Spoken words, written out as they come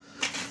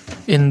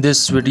In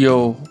this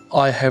video,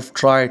 I have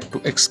tried to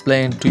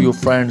explain to you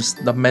friends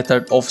the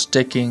method of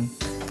staking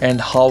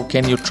and how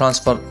can you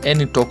transfer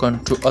any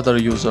token to other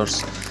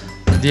users.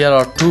 There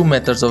are two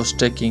methods of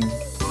staking.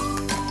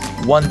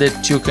 One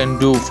that you can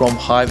do from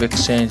Hive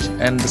Exchange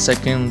and the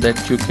second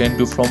that you can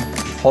do from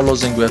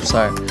HoloZing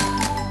website.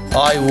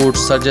 I would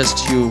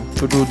suggest you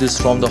to do this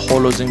from the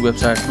HoloZing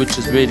website, which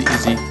is very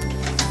easy.